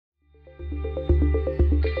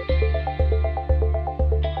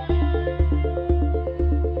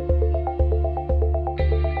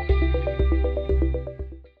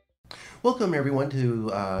Welcome, everyone,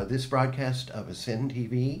 to this broadcast of AASCEND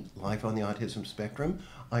TV, live on the autism spectrum.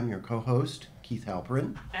 I'm your co-host, Keith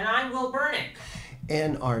Halperin. And I'm Will Burnick.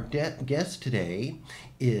 And our guest today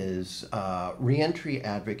is reentry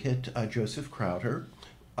advocate Joseph Krauter.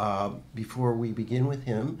 Before we begin with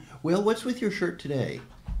him, Will, what's with your shirt today?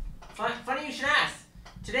 Funny you should ask.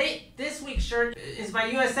 This week's shirt is my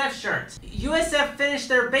USF shirt. USF finished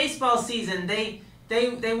their baseball season. They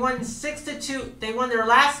won 6-2. They won their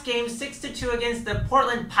last game 6-2 against the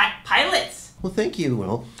Portland Pilots. Well, thank you,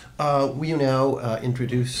 Will. We now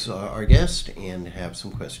introduce our guest and have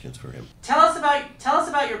some questions for him. Tell us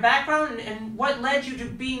about your background and what led you to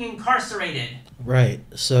being incarcerated. Right.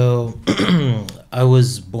 So I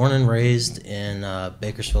was born and raised in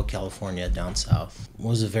Bakersfield, California, down south. I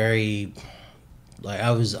was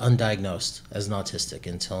undiagnosed as an autistic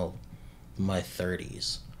until my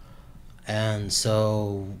 30s. And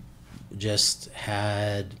so just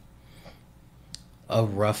had a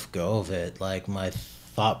rough go of it. Like my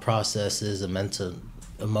thought processes,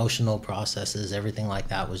 emotional processes, everything like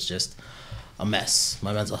that was just a mess.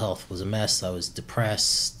 My mental health was a mess. I was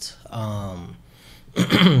depressed,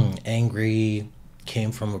 angry,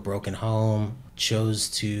 came from a broken home, chose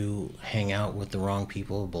to hang out with the wrong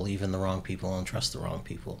people, believe in the wrong people, and trust the wrong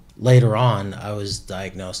people. Later on, I was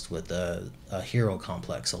diagnosed with a hero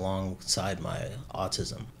complex alongside my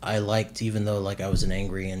autism. I liked, even though I was an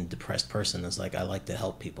angry and depressed person, I like to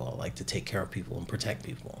help people. I like to take care of people and protect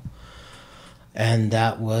people. And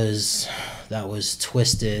that was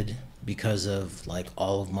twisted because of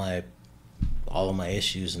all of my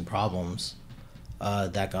issues and problems.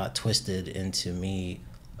 That got twisted into me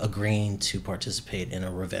agreeing to participate in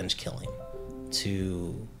a revenge killing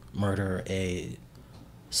to murder a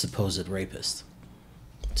supposed rapist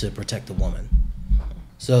to protect a woman.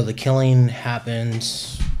 So the killing happened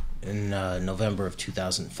in November of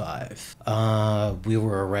 2005. We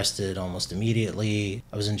were arrested almost immediately.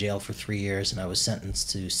 I was in jail for 3 years and I was sentenced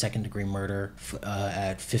to second-degree murder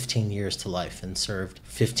at 15 years to life and served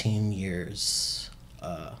 15 years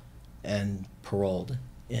and paroled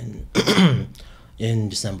in in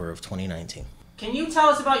December of 2019. Can you tell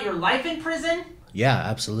us about your life in prison? Yeah,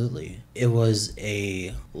 absolutely. It was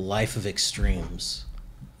a life of extremes.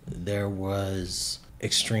 There was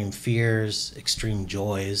extreme fears, extreme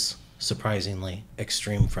joys, surprisingly,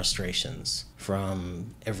 extreme frustrations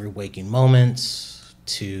from every waking moment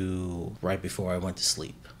to right before I went to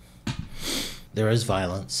sleep. There is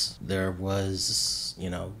violence. There was,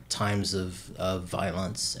 times of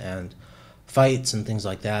violence and fights and things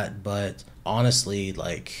like that, but honestly,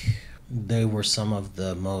 they were some of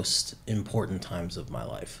the most important times of my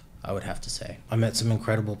life, I would have to say. I met some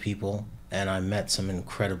incredible people, and I met some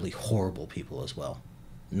incredibly horrible people as well.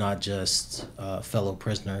 Not just fellow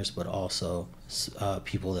prisoners, but also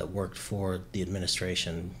people that worked for the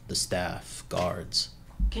administration, the staff, guards.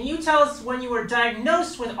 Can you tell us when you were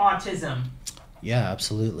diagnosed with autism? Yeah,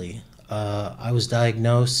 absolutely. I was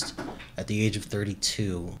diagnosed at the age of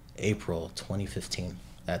 32, April 2015,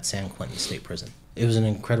 at San Quentin State Prison. It was an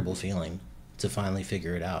incredible feeling to finally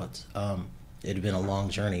figure it out. It had been a long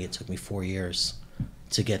journey. It took me 4 years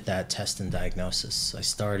to get that test and diagnosis. I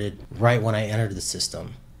started right when I entered the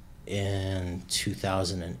system in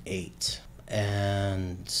 2008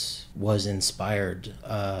 and was inspired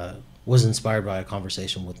by a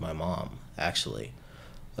conversation with my mom, actually.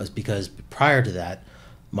 It was because prior to that,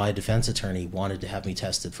 my defense attorney wanted to have me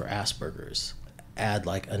tested for Asperger's, add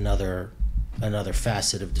another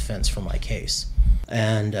facet of defense for my case.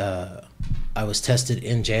 And I was tested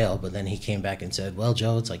in jail, but then he came back and said, well,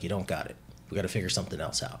 Joe, it's you don't got it. We got to figure something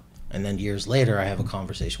else out. And then years later, I have a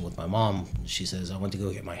conversation with my mom. She says, I went to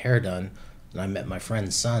go get my hair done, and I met my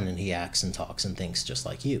friend's son, and he acts and talks and thinks just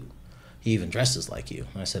like you. He even dresses like you.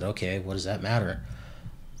 And I said, okay, what does that matter?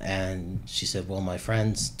 And she said, well, my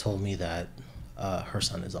friends told me that her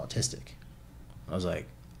son is autistic. I was like,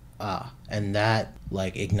 and that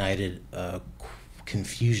ignited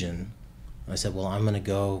confusion. I said, well, I'm going to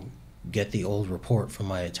go get the old report from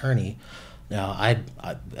my attorney. Now, I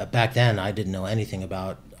back then, I didn't know anything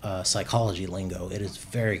about psychology lingo. It is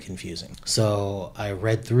very confusing. So I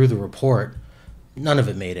read through the report. None of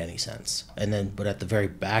it made any sense. But at the very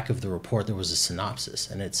back of the report, there was a synopsis,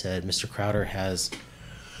 and it said, Mr. Krauter has,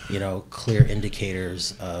 clear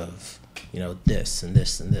indicators of, this and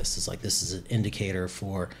this and this. It's this is an indicator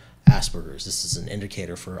for Asperger's. This is an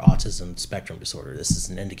indicator for autism spectrum disorder. This is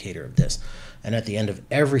an indicator of this. And at the end of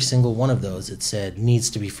every single one of those, it said, needs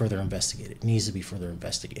to be further investigated, needs to be further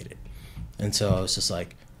investigated. And so I was just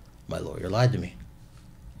my lawyer lied to me.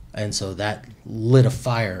 And so that lit a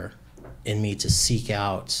fire in me to seek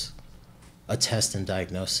out a test and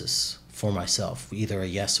diagnosis for myself, either a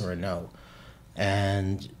yes or a no,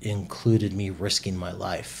 and included me risking my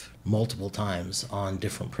life multiple times on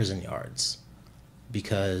different prison yards.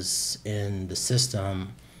 Because in the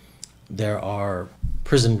system, there are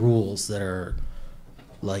prison rules that are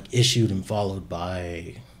like issued and followed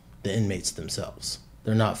by the inmates themselves.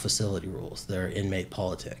 They're not facility rules, they're inmate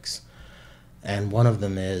politics. And one of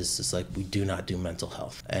them is, it's like, we do not do mental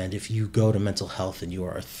health. And if you go to mental health and you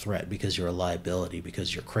are a threat because you're a liability,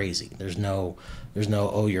 because you're crazy, there's no,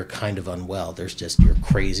 oh, you're kind of unwell. There's just, you're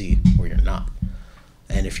crazy or you're not.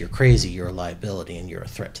 And if you're crazy, you're a liability and you're a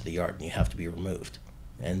threat to the yard and you have to be removed.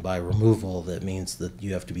 And by removal, that means that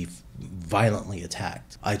you have to be violently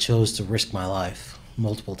attacked. I chose to risk my life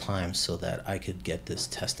multiple times so that I could get this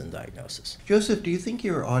test and diagnosis. Joseph, do you think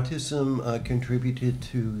your autism contributed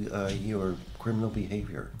to your criminal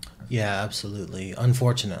behavior? Yeah, absolutely.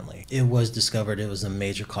 Unfortunately, it was discovered it was a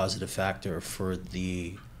major causative factor for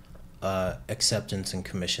the acceptance and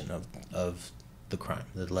commission of the crime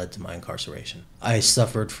that led to my incarceration. I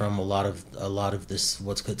suffered from a lot of this,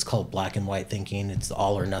 it's called black and white thinking. It's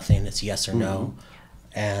all or nothing. It's yes or no.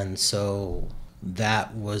 And so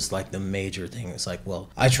that was like the major thing. It's like, well,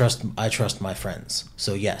 I trust my friends.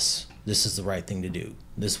 So yes, this is the right thing to do.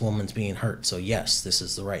 This woman's being hurt. So yes, this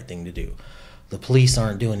is the right thing to do. The police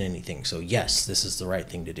aren't doing anything. So yes, this is the right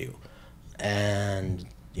thing to do. And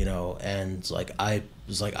and like I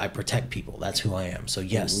was like, I protect people. That's who I am. So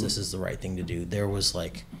yes, this is the right thing to do. There was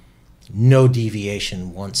like no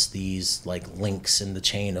deviation once these like links in the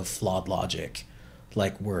chain of flawed logic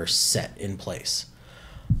like were set in place.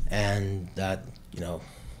 And that,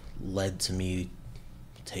 led to me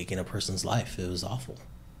taking a person's life. It was awful.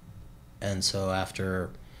 And so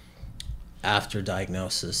after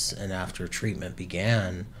diagnosis and after treatment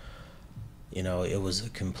began, it was a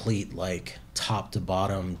complete like top to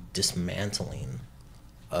bottom dismantling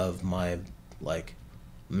of my like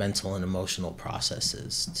mental and emotional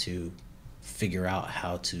processes to figure out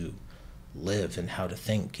how to live and how to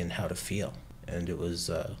think and how to feel. And it was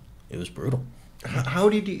brutal. How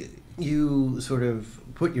did you sort of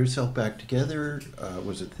put yourself back together?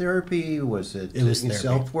 Was it therapy? Was it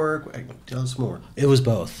self-work? Tell us more. It was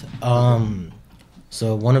both.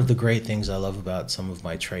 So one of the great things I love about some of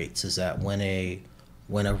my traits is that when a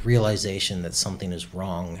realization that something is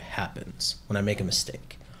wrong happens, when I make a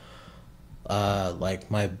mistake, like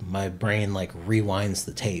my brain like rewinds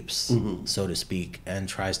the tapes, so to speak, and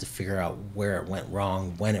tries to figure out where it went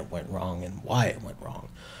wrong, when it went wrong, and why it went wrong.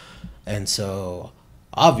 And so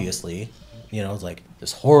obviously, it's like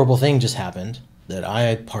this horrible thing just happened that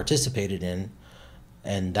I participated in,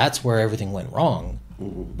 and that's where everything went wrong.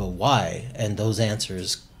 But why? And those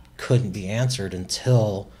answers couldn't be answered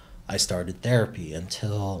until I started therapy,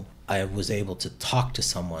 until I was able to talk to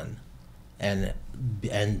someone and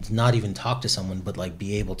not even talk to someone, but like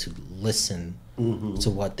be able to listen to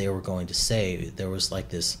what they were going to say. There was like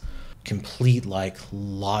this complete logic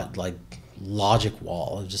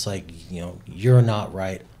wall of just like, you're not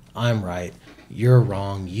right, I'm right, you're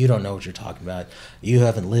wrong, you don't know what you're talking about, you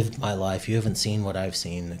haven't lived my life, you haven't seen what I've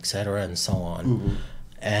seen, etc., and so on.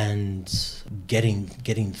 And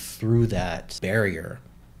getting through that barrier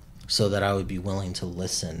so that I would be willing to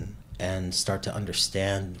listen and start to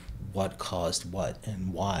understand what caused what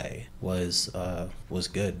and why was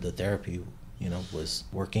good. The therapy, was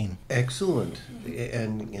working. Excellent.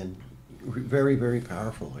 And very, very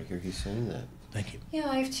powerful. I hear you saying that. Thank you. Yeah,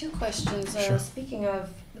 I have two questions. Sure. Speaking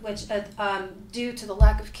of which, due to the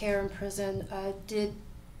lack of care in prison, did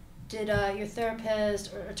your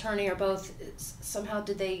therapist or attorney or both somehow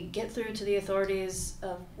did they get through to the authorities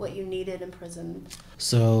of what you needed in prison?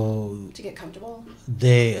 So to get comfortable?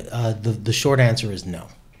 They the short answer is no.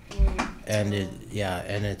 And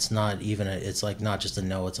it's not even it's like not just a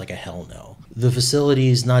no, it's like a hell no. The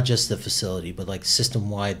facilities, not just the facility, but like system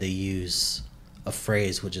wide, they use a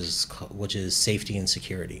phrase which is safety and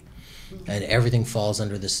security. And everything falls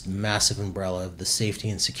under this massive umbrella of the safety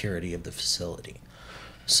and security of the facility.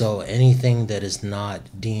 So anything that is not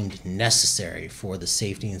deemed necessary for the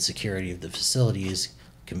safety and security of the facility is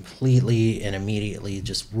completely and immediately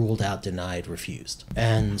just ruled out, denied, refused.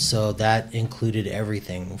 And so that included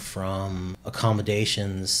everything from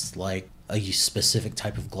accommodations like a specific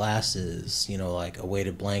type of glasses, like a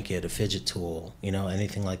weighted blanket, a fidget tool,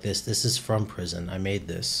 anything like this. This is from prison. I made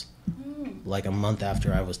this like a month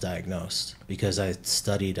after I was diagnosed because I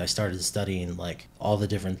started studying like all the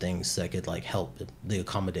different things that could like help, the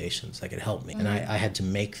accommodations that could help me. And I had to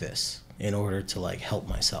make this in order to like help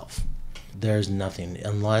myself. There's nothing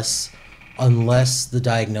unless the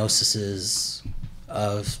diagnoses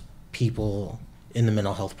of people in the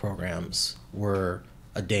mental health programs were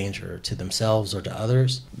a danger to themselves or to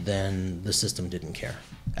others, then the system didn't care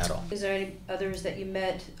at all. Is there any others that you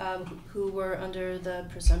met who were under the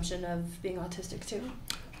presumption of being autistic too?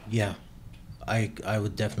 Yeah, I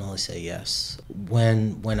would definitely say yes.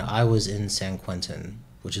 When I was in San Quentin,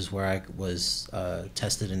 which is where I was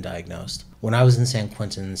tested and diagnosed. When I was in San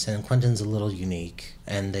Quentin's a little unique,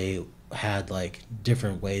 and they had like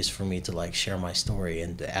different ways for me to like share my story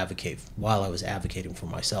and to advocate while I was advocating for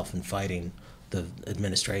myself and fighting the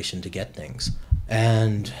administration to get things.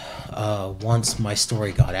 And once my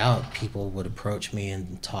story got out, people would approach me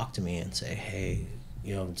and talk to me and say, hey,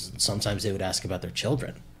 you know, sometimes they would ask about their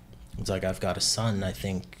children. It's like, I've got a son, I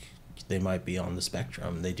think they might be on the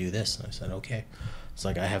spectrum, they do this. And I said, okay. It's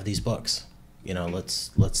like, I have these books, you know,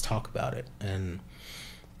 let's talk about it. And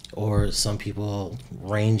or some people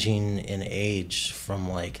ranging in age from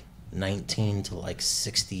like 19 to like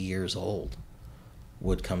 60 years old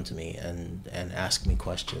would come to me and ask me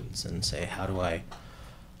questions and say, how do I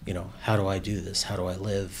do this? How do I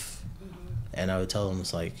live? Mm-hmm. And I would tell them,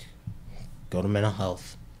 it's like, go to mental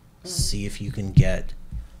health, mm-hmm. see if you can get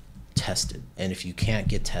tested. And if you can't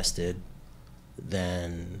get tested,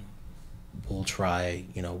 then we'll try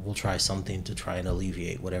something to try and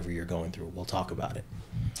alleviate whatever you're going through. We'll talk about it.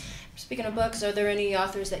 Speaking of books, are there any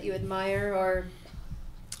authors that you admire or?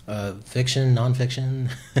 Fiction, nonfiction.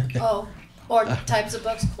 Or types of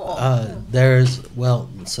books? Cool.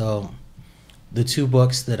 So the two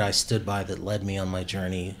books that I stood by that led me on my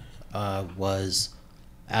journey was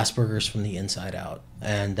Asperger's from the Inside Out.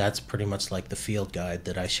 And that's pretty much like the field guide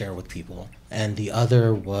that I share with people. And the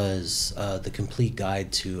other was the complete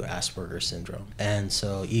guide to Asperger's syndrome. And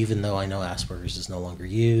so even though I know Asperger's is no longer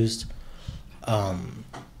used,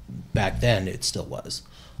 back then it still was.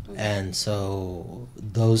 And so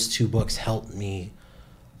those two books helped me,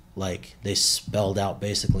 like, they spelled out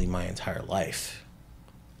basically my entire life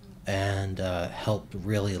and helped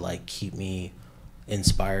really like keep me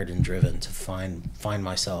inspired and driven to find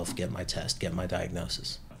myself, get my test, get my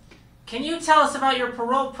diagnosis. Can you tell us about your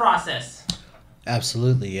parole process?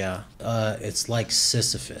 Absolutely, yeah. It's like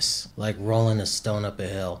Sisyphus, like rolling a stone up a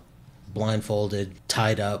hill, blindfolded,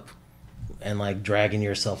 tied up, and like dragging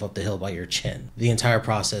yourself up the hill by your chin. The entire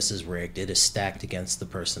process is rigged. It is stacked against the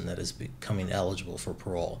person that is becoming eligible for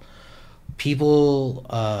parole. People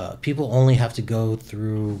only have to go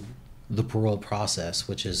through the parole process,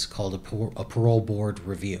 which is called a parole board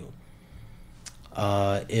review,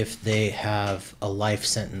 if they have a life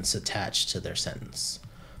sentence attached to their sentence.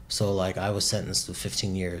 So like I was sentenced to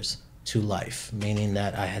 15 years to life, meaning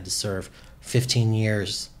that I had to serve 15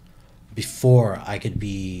 years before I could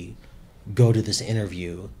go to this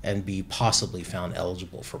interview and be possibly found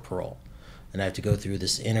eligible for parole. And I have to go through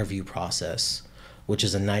this interview process, which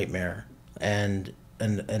is a nightmare and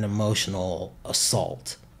an emotional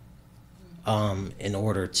assault, in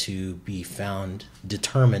order to be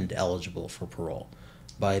determined eligible for parole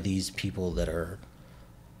by these people that are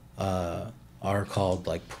called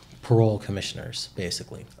like parole commissioners,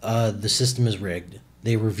 basically. The system is rigged.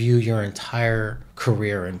 They review your entire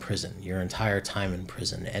career in prison, your entire time in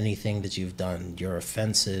prison, anything that you've done, your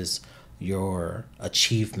offenses, your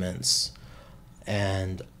achievements,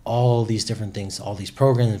 and all these different things, all these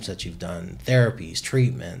programs that you've done, therapies,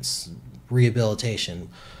 treatments, rehabilitation,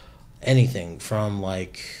 anything from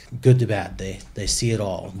like good to bad. They see it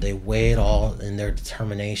all. They weigh it all in their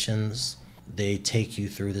determinations. They take you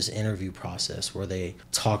through this interview process where they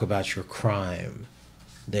talk about your crime.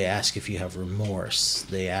 They ask if you have remorse.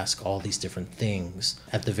 They ask all these different things.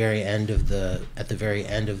 At the very end of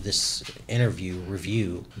this interview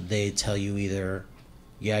review, they tell you either,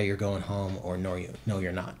 yeah, you're going home, or no,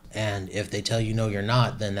 you're not. And if they tell you no, you're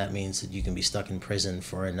not, then that means that you can be stuck in prison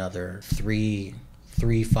for another 3,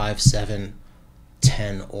 5, 7,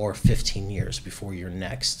 10, or 15 years before your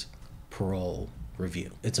next parole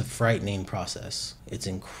review. It's a frightening process. It's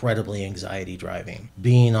incredibly anxiety driving.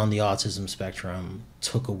 Being on the autism spectrum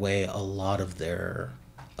took away a lot of their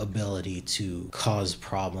ability to cause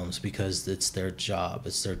problems, because it's their job.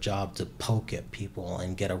 It's their job to poke at people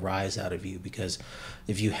and get a rise out of you, because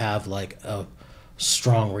if you have like a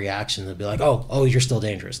strong reaction, they'll be like, oh, you're still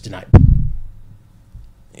dangerous, denied.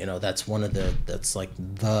 You know, that's like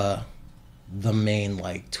the main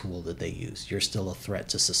like tool that they use. You're still a threat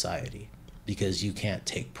to society because you can't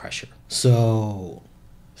take pressure. So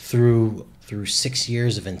through 6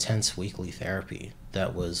 years of intense weekly therapy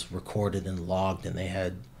that was recorded and logged, and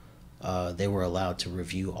they were allowed to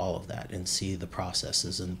review all of that and see the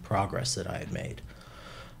processes and progress that I had made.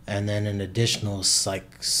 And then an additional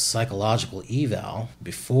psychological eval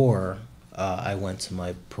before I went to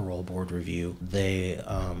my parole board review. They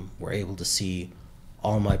were able to see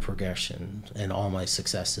all my progression and all my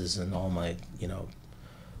successes and all my,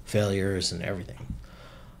 failures and everything.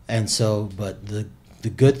 And so, but the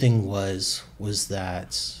good thing was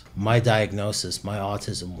that my diagnosis, my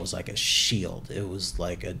autism, was like a shield. It was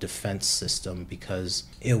like a defense system because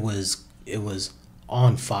it was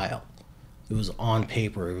on file. It was on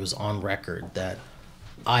paper. It was on record that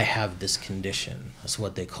I have this condition. That's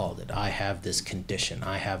what they called it. I have this condition.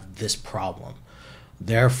 I have this problem.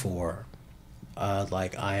 Therefore,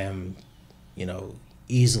 I am,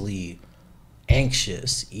 easily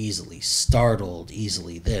anxious, easily startled,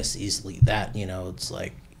 easily this, easily that, it's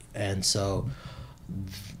like, and so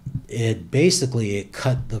it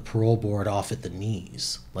cut the parole board off at the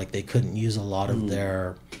knees. Like they couldn't use a lot of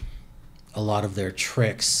their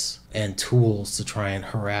tricks and tools to try and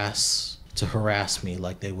harass me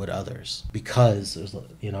like they would others, because there's,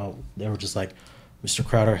 they were just like, Mr.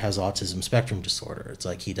 Krauter has autism spectrum disorder. It's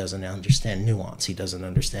like he doesn't understand nuance. He doesn't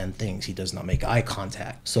understand things. He does not make eye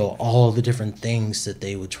contact. So all of the different things that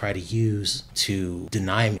they would try to use to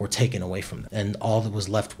deny me were taken away from them. And all that was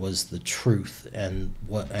left was the truth and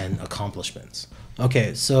accomplishments.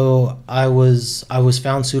 Okay, so I was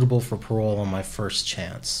found suitable for parole on my first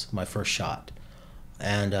chance, my first shot.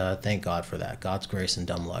 And thank God for that. God's grace and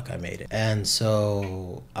dumb luck, I made it. And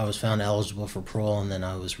so I was found eligible for parole, and then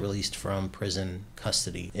I was released from prison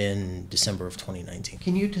custody in December of 2019.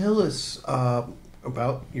 Can you tell us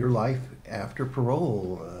about your life after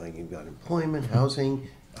parole? You've got employment, housing,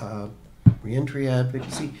 reentry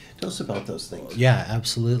advocacy. Tell us about those things. Yeah,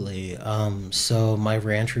 absolutely. So my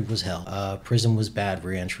reentry was hell. Prison was bad.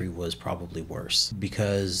 Reentry was probably worse,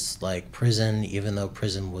 because like prison, even though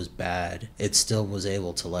prison was bad, it still was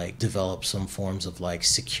able to like develop some forms of like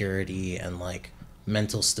security and like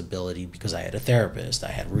mental stability, because I had a therapist,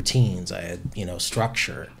 I had routines, I had,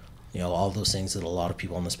 structure. All those things that a lot of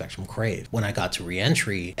people on the spectrum crave. When I got to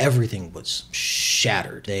reentry, everything was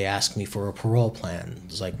shattered. They asked me for a parole plan. It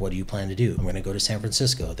was like, what do you plan to do? I'm going to go to San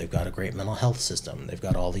Francisco. They've got a great mental health system. They've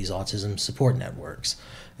got all these autism support networks,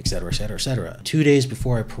 et cetera, et cetera, et cetera. 2 days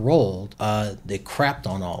before I paroled, they crapped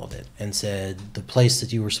on all of it and said the place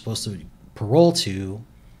that you were supposed to parole to,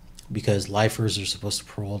 because lifers are supposed to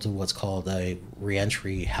parole to what's called a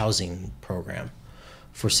reentry housing program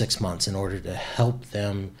for 6 months in order to help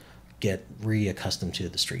them get reaccustomed to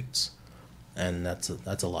the streets. And that's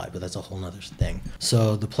a lie, but that's a whole nother thing.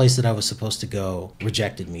 So the place that I was supposed to go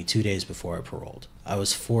rejected me 2 days before I paroled. I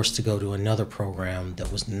was forced to go to another program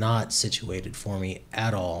that was not situated for me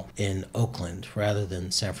at all in Oakland rather than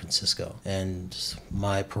San Francisco. And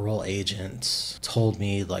my parole agent told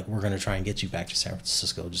me, like, we're going to try and get you back to San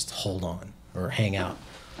Francisco. Just hold on or hang out.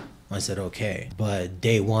 I said, okay. But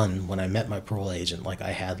day one, when I met my parole agent, like,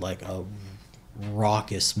 I had like a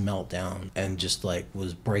raucous meltdown and just like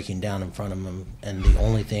was breaking down in front of him, and the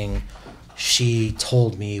only thing she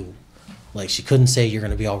told me, like, she couldn't say you're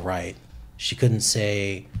gonna be all right, she couldn't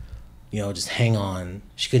say, just hang on,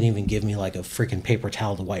 she couldn't even give me like a freaking paper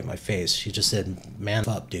towel to wipe my face. She just said, man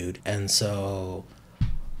up, dude. And so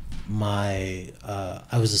I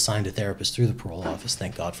was assigned a therapist through the parole office,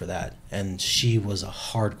 thank God for that. And she was a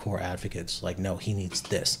hardcore advocate. It's like, no, he needs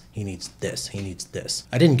this, he needs this, he needs this.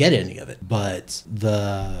 I didn't get any of it, but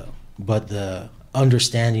the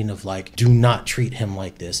understanding of like, do not treat him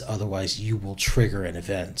like this, otherwise you will trigger an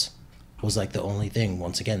event, was like the only thing.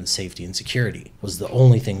 Once again, the safety and security was the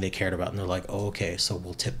only thing they cared about. And they're like, oh, okay, so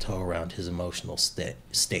we'll tiptoe around his emotional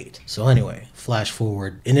state. So anyway, flash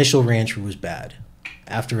forward, initial reentry was bad.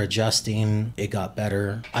 After adjusting, it got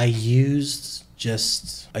better. I used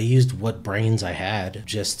what brains I had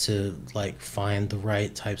just to like find the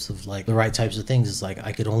right types of things. It's like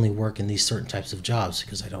I could only work in these certain types of jobs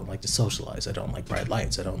because I don't like to socialize. I don't like bright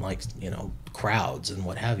lights. I don't like, crowds and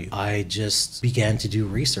what have you. I just began to do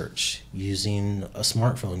research using a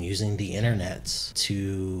smartphone, using the internet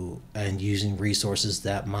and using resources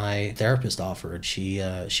that my therapist offered. She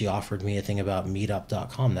offered me a thing about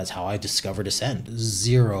meetup.com. That's how I discovered AASCEND.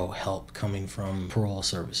 Zero help coming from parole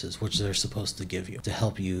services, which they're supposed to give you to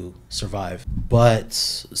help you survive. But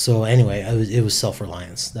so anyway, it was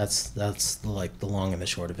self-reliance. That's the long and the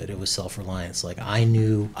short of it. It was self-reliance. Like I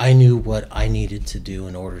knew what I needed to do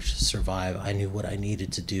in order to survive. I knew what I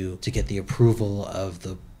needed to do to get the approval of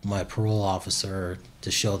my parole officer to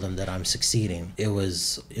show them that I'm succeeding. It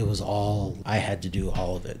was all, I had to do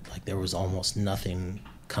all of it. Like there was almost nothing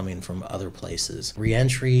coming from other places.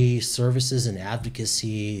 Reentry services and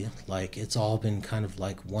advocacy, like it's all been kind of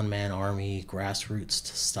like one-man army, grassroots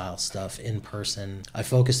style stuff in person. I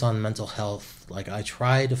focus on mental health. Like I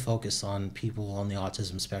try to focus on people on the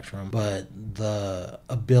autism spectrum, but the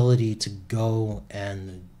ability to go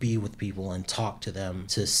and be with people and talk to them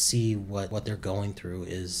to see what they're going through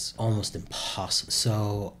is almost impossible.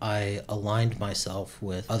 So I aligned myself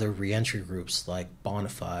with other reentry groups like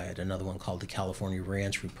Bonafide, another one called the California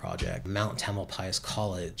Reentry Project, Mount Tamalpais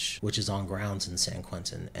College, which is on grounds in San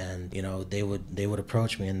Quentin. And you know, they would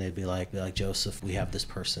approach me and they'd be like, Joseph, we have this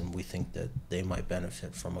person, we think that they might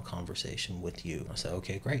benefit from a conversation with you. I said,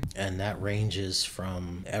 okay, great. And that ranges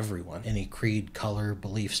from everyone, any creed, color,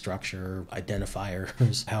 belief structure,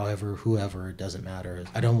 identifiers, however, whoever, it doesn't matter.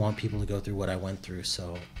 I don't want people to go through what I went through,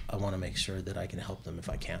 so I want to make sure that I can help them if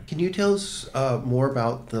I can. Can you tell us more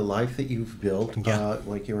about the life that you've built,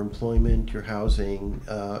 like your employment, your housing,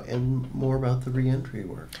 and more about the reentry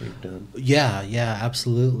work you've done? Yeah,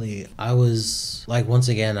 absolutely. I was like, once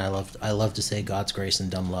again, I love to say God's grace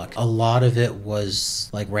and dumb luck. A lot of it was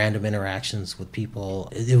like random interactions with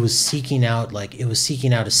people. It was seeking out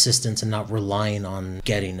assistance and not relying on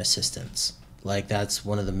getting assistance. Like that's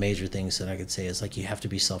one of the major things that I could say is like you have to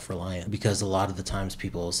be self-reliant, because a lot of the times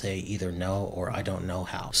people will say either no or I don't know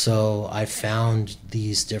how. So I found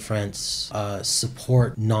these different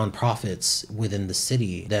support nonprofits within the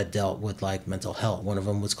city that dealt with like mental health. One of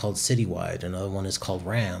them was called Citywide, another one is called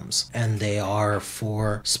RAMS, and they are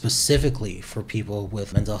specifically for people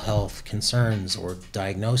with mental health concerns or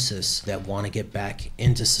diagnosis that want to get back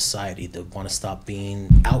into society, that want to stop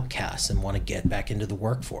being outcasts and want to get back into the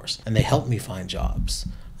workforce. And they help me find jobs,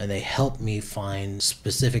 and they helped me find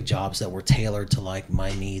specific jobs that were tailored to like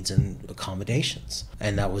my needs and accommodations,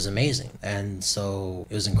 and that was amazing. And so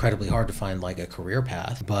it was incredibly hard to find like a career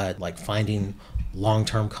path, but like finding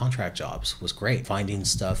long-term contract jobs was great. Finding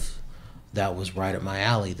stuff that was right up my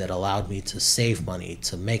alley that allowed me to save money,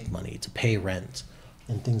 to make money, to pay rent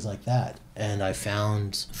and things like that. And I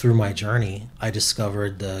found through my journey, I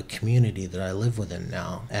discovered the community that I live within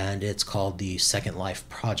now, and it's called the Second Life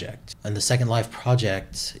Project. And the Second Life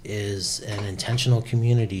Project is an intentional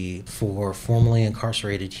community for formerly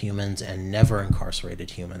incarcerated humans and never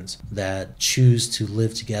incarcerated humans that choose to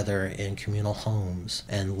live together in communal homes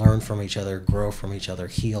and learn from each other, grow from each other,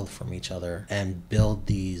 heal from each other, and build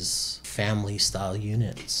these family style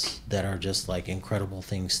units that are just like incredible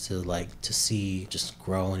things to see just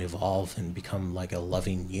grow and evolve and become like a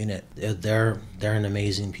loving unit. They're an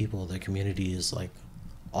amazing people. Their community is like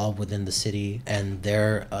all within the city, and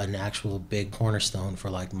they're an actual big cornerstone for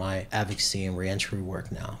like my advocacy and reentry work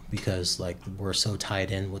now, because like we're so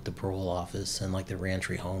tied in with the parole office and like the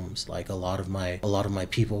reentry homes. Like a lot of my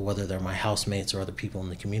people, whether they're my housemates or other people in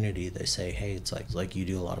the community, they say, hey, it's like you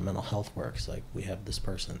do a lot of mental health work. It's like, we have this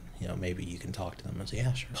person, you know, maybe you can talk to them. I say,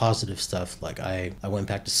 yeah, sure. Positive stuff. Like I went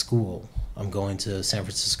back to school. I'm going to San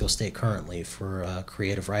Francisco State currently for a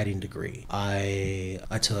creative writing degree. I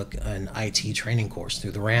took an IT training course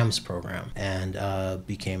through the RAMS program and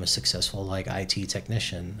became a successful like IT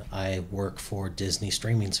technician. I work for Disney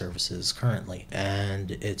streaming services currently,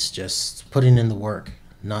 and it's just putting in the work,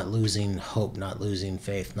 not losing hope, not losing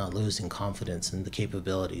faith, not losing confidence in the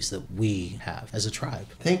capabilities that we have as a tribe.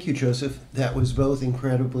 Thank you, Joseph. That was both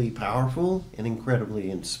incredibly powerful and incredibly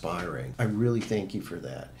inspiring. I really thank you for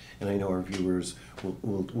that. And I know our viewers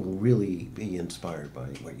will really be inspired by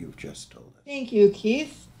what you've just told us. Thank you,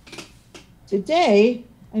 Keith. Today,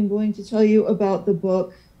 I'm going to tell you about the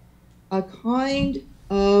book, A Kind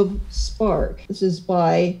of Spark. This is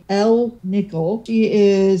by Elle Nichol. She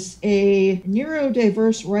is a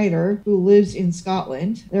neurodiverse writer who lives in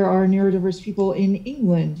Scotland. There are neurodiverse people in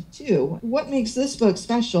England too. What makes this book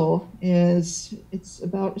special is it's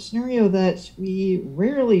about a scenario that we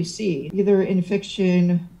rarely see, either in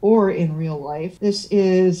fiction or in real life. This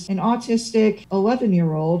is an autistic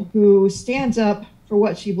 11-year-old who stands up for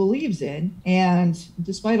what she believes in, and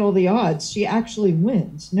despite all the odds, she actually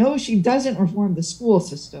wins. No, she doesn't reform the school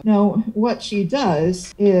system. No, what she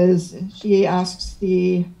does is she asks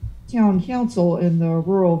the town council in the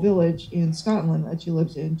rural village in Scotland that she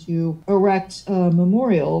lives in to erect a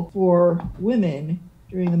memorial for women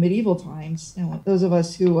during the medieval times. Now, those of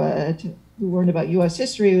us who learned about U.S.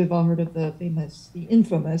 history, we've all heard of the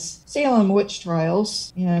infamous Salem witch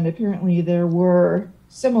trials, and apparently there were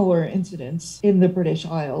similar incidents in the British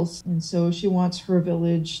Isles. And so she wants her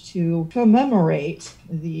village to commemorate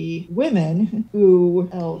the women who,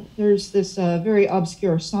 there's this very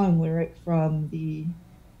obscure song lyric from the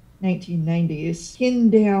 1990s,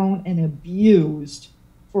 pinned down and abused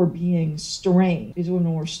for being strange. These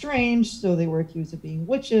women were strange, so they were accused of being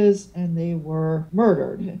witches, and they were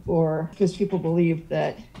murdered because people believed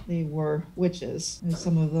that they were witches. And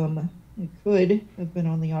some of them could have been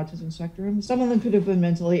on the autism spectrum. Some of them could have been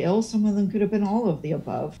mentally ill. Some of them could have been all of the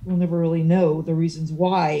above. We'll never really know the reasons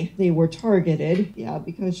why they were targeted. Yeah,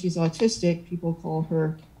 because she's autistic, people call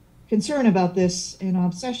her concern about this an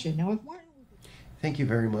obsession. Now, if Martin... Thank you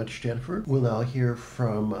very much, Jennifer. We'll now hear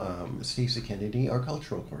from Stacey Kennedy, our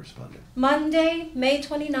cultural correspondent. Monday, May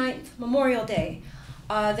 29th, Memorial Day.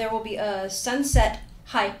 There will be a sunset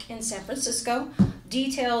hike in San Francisco.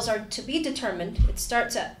 Details are to be determined. It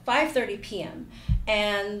starts at 5:30 p.m.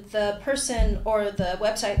 and the person or the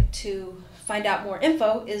website to find out more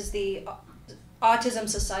info is the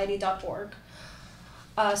autismsociety.org.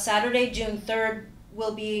 Saturday, June 3rd,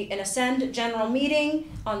 will be an AASCEND general meeting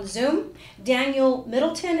on Zoom. Daniel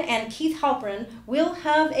Middleton and Keith Halperin will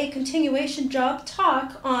have a continuation job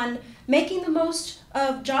talk on making the most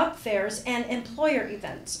of job fairs and employer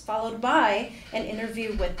events, followed by an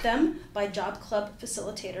interview with them by Job Club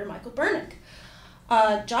facilitator Michael Bernick.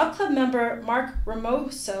 Job Club member Mark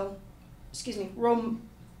Ramoser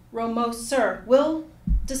will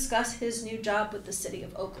discuss his new job with the city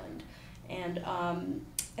of Oakland. And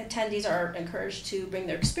attendees are encouraged to bring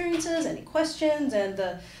their experiences, any questions, and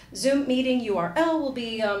the Zoom meeting URL will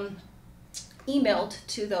be emailed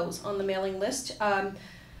to those on the mailing list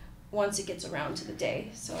once it gets around to the day.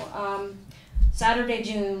 So Saturday,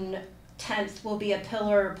 June 10th will be a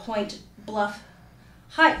Pillar Point Bluff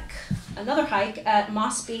hike, another hike at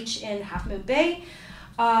Moss Beach in Half Moon Bay.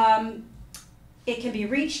 It can be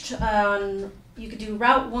reached on, you could do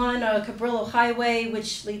Route 1, Cabrillo Highway,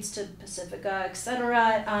 which leads to Pacifica,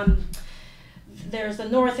 etc. There's the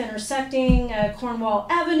north intersecting Cornwall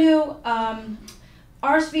Avenue.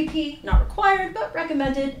 RSVP, not required, but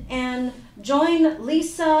recommended. And join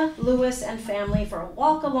Lisa, Lewis, and family for a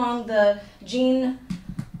walk along the Jean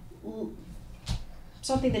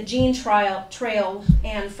Trail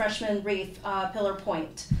and Freshman Reef, Pillar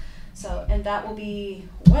Point. So, and that will be,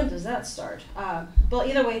 when does that start? Well,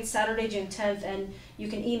 either way, it's Saturday, June 10th, and you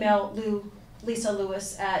can email Lisa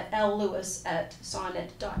Lewis at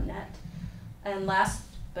llewis@sonnet.net. And last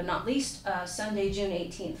but not least, Sunday, June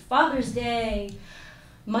 18th, Father's Day.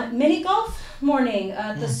 Mini golf morning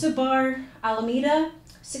at the Subar Alameda,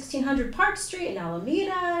 1600 Park Street in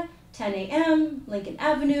Alameda, 10 a.m., Lincoln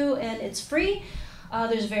Avenue, and it's free.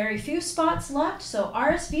 There's very few spots left, so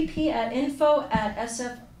RSVP at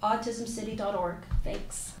info@sfautismcity.org.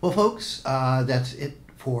 Thanks. Well, folks, that's it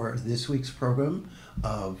for this week's program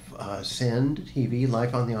of AASCEND TV,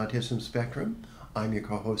 Life on the Autism Spectrum. I'm your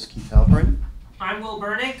co-host, Keith Halperin. I'm Will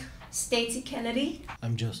Bernick. Stacey Kennedy.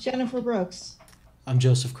 I'm Joseph. Jennifer Brooks. I'm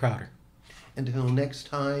Joseph Krauter. Until next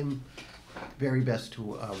time, very best to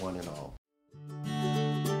one and all.